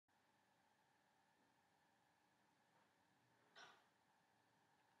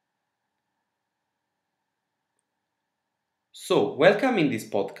So, welcome in this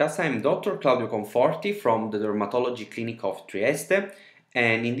podcast. I'm Dr. Claudio Conforti from the Dermatology Clinic of Trieste,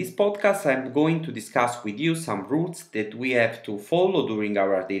 and in this podcast, I'm going to discuss with you some rules that we have to follow during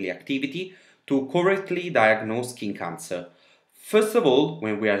our daily activity to correctly diagnose skin cancer. First of all,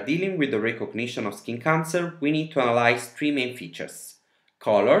 when we are dealing with the recognition of skin cancer, we need to analyze three main features: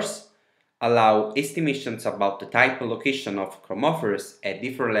 colors, allow estimations about the type and location of chromophores at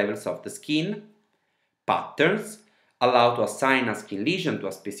different levels of the skin; patterns, allow to assign a skin lesion to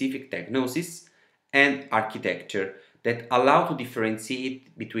a specific diagnosis; and architecture, that allow to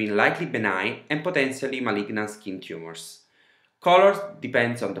differentiate between likely benign and potentially malignant skin tumors. Color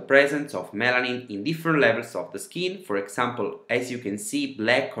depends on the presence of melanin in different levels of the skin. For example, as you can see,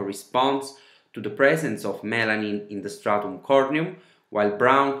 black corresponds to the presence of melanin in the stratum corneum, while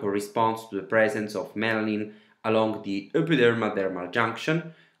brown corresponds to the presence of melanin along the epidermal-dermal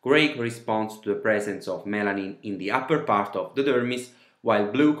junction. Gray corresponds to the presence of melanin in the upper part of the dermis,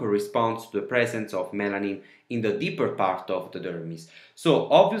 while blue corresponds to the presence of melanin in the deeper part of the dermis. So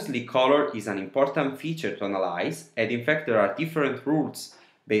obviously color is an important feature to analyze, and in fact there are different rules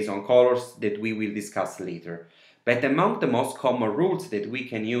based on colors that we will discuss later. But among the most common rules that we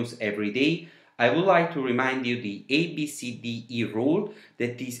can use every day, I would like to remind you the ABCDE rule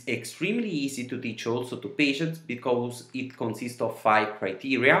that is extremely easy to teach also to patients because it consists of 5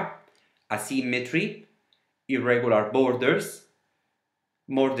 criteria: asymmetry, irregular borders,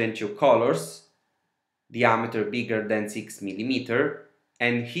 more than 2 colors, diameter bigger than 6 mm,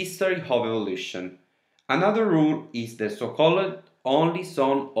 and history of evolution. Another rule is the so-called only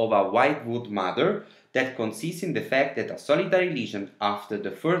son of a white wood mother, that consists in the fact that a solitary lesion after the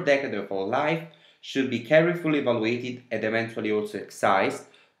third decade of life should be carefully evaluated and eventually also excised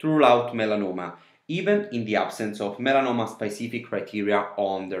to rule out melanoma, even in the absence of melanoma-specific criteria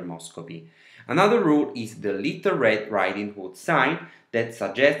on dermoscopy. Another rule is the little Red Riding Hood sign, that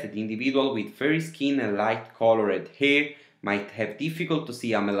suggests that the individual with fairy skin and light-colored hair might have difficult to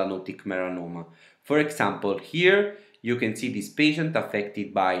see a melanotic melanoma. For example, here you can see this patient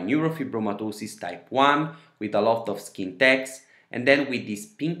affected by neurofibromatosis type 1 with a lot of skin tags, and then with this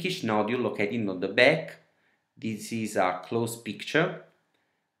pinkish nodule located on the back. This is a close picture,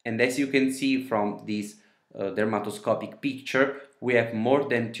 and as you can see from this dermatoscopic picture, we have more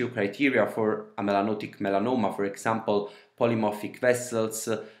than 2 criteria for a melanotic melanoma, for example, polymorphic vessels,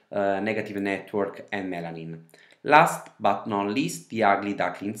 negative network, and melanin. Last but not least, the ugly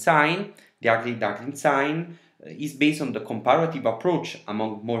duckling sign. The ugly duckling sign is based on the comparative approach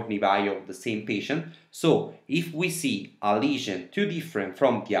among more nevi of the same patient. So, if we see a lesion too different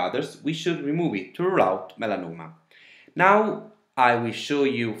from the others, we should remove it to rule out melanoma. Now, I will show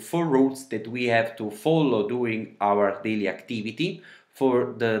you 4 rules that we have to follow during our daily activity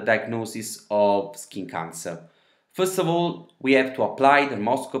for the diagnosis of skin cancer. First of all, we have to apply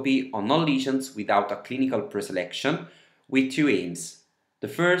dermoscopy on all lesions without a clinical preselection with 2 aims. The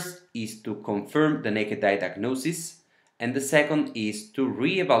first is to confirm the naked eye diagnosis, and the second is to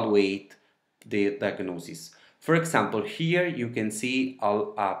re-evaluate the diagnosis. For example, here you can see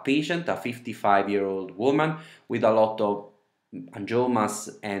a patient, a 55-year-old woman with a lot of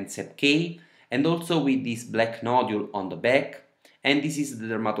angiomas and septae, and also with this black nodule on the back, and this is the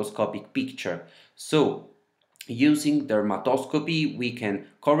dermatoscopic picture. So, using dermatoscopy, we can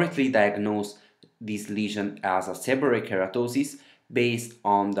correctly diagnose this lesion as a seborrheic keratosis based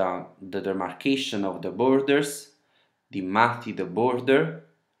on the demarcation of the borders, the matted border,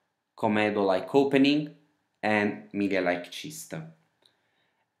 comedo-like opening, and milia-like cyst.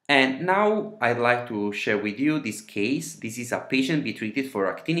 And now I'd like to share with you this case. This is a patient be treated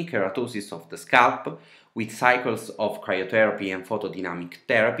for actinic keratosis of the scalp with cycles of cryotherapy and photodynamic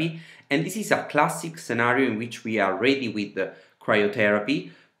therapy. And this is a classic scenario in which we are ready with the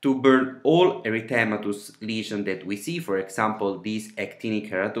cryotherapy to burn all erythematous lesions that we see, for example, this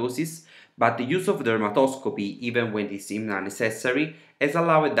actinic keratosis. But the use of dermatoscopy, even when it is unnecessary, has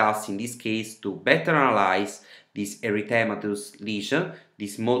allowed us in this case to better analyze this erythematous lesion,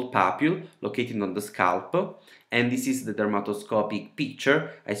 this small papule located on the scalp. And this is the dermatoscopic picture.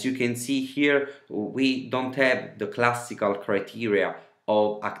 As you can see here, we don't have the classical criteria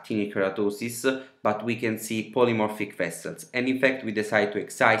of actinic keratosis, but we can see polymorphic vessels. And in fact, we decided to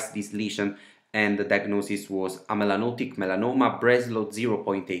excise this lesion, and the diagnosis was a melanotic melanoma, Breslow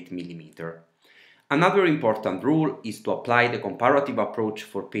 0.8 mm. Another important rule is to apply the comparative approach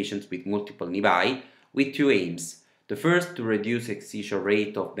for patients with multiple nevi with 2 aims. The first, to reduce excision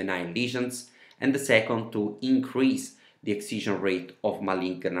rate of benign lesions, and the second, to increase the excision rate of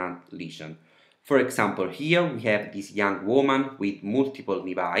malignant lesion. For example, here we have this young woman with multiple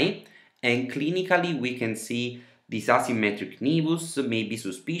nevi, and clinically we can see This asymmetric nevus may be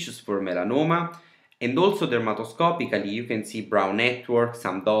suspicious for melanoma, and also dermatoscopically you can see brown network,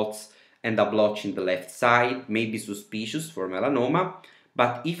 some dots, and a blotch in the left side may be suspicious for melanoma,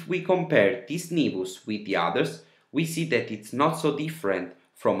 but if we compare this nevus with the others, we see that it's not so different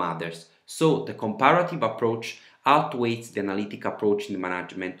from others. So the comparative approach outweighs the analytic approach in the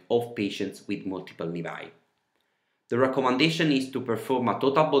management of patients with multiple nevi. The recommendation is to perform a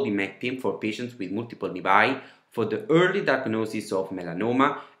total body mapping for patients with multiple nevi for the early diagnosis of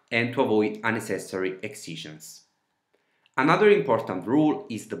melanoma and to avoid unnecessary excisions. Another important rule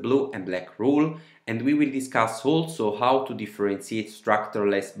is the blue and black rule, and we will discuss also how to differentiate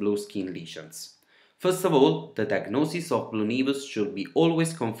structureless blue skin lesions. First of all, the diagnosis of blue nevus should be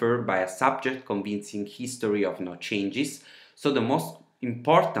always confirmed by a subject convincing history of no changes, so the most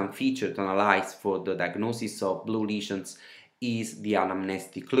important feature to analyze for the diagnosis of blue lesions is the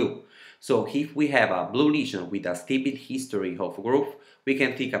anamnestic clue. So if we have a blue lesion with a stable history of growth, we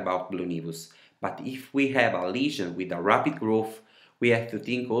can think about blue nevus. But if we have a lesion with a rapid growth, we have to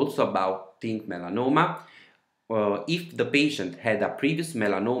think also about melanoma. If the patient had a previous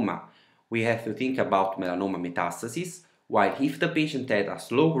melanoma, we have to think about melanoma metastasis, while if the patient had a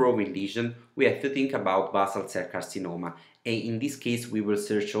slow-growing lesion, we have to think about basal cell carcinoma, and in this case we will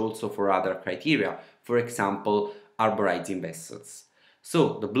search also for other criteria, for example, arborizing vessels.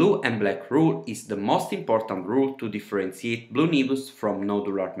 So the blue and black rule is the most important rule to differentiate blue nevus from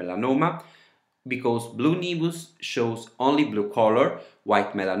nodular melanoma, because blue nevus shows only blue color,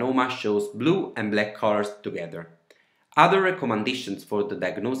 white melanoma shows blue and black colors together. Other recommendations for the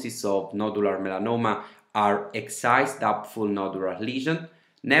diagnosis of nodular melanoma are excised up full nodular lesion,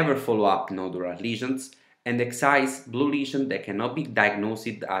 never follow up nodular lesions, and excised blue lesion that cannot be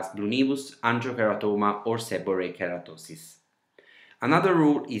diagnosed as blue nevus, angiokeratoma, or seborrheic keratosis. Another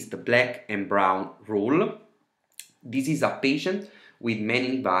rule is the black and brown rule. This is a patient with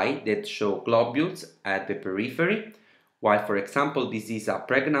many nevi that show globules at the periphery, while for example this is a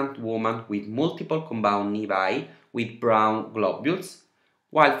pregnant woman with multiple compound nevi with brown globules,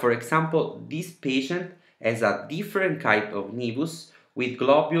 while for example this patient has a different type of nevus with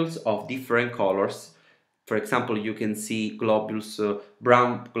globules of different colors. For example, you can see globules,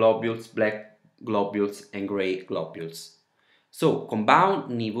 brown globules, black globules, and gray globules. So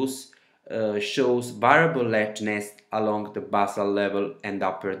compound nevus shows variable largeness along the basal level and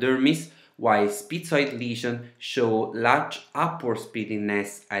upper dermis, while schizoid lesions show large upward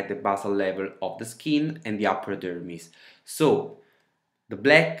splittingness at the basal level of the skin and the upper dermis. So the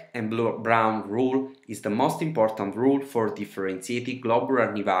black and brown rule is the most important rule for differentiating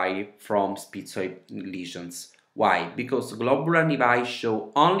globular nevi from schizoid lesions. Why? Because globular nevi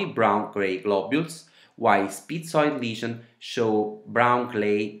show only brown-gray globules, while schizoid lesions show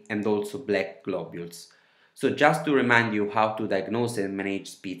brown-gray and also black globules. So just to remind you how to diagnose and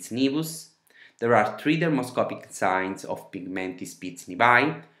manage Spitz nevus, there are three dermoscopic signs of pigmented Spitz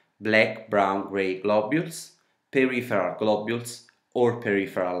nevi: black, brown, gray globules, peripheral globules, or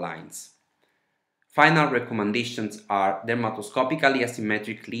peripheral lines. Final recommendations are dermatoscopically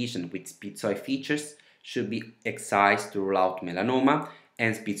asymmetric lesion with schizoid features should be excised to rule out melanoma,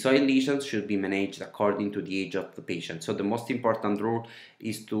 and schizoid lesions should be managed according to the age of the patient. So the most important rule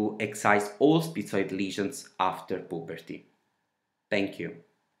is to excise all schizoid lesions after puberty. Thank you.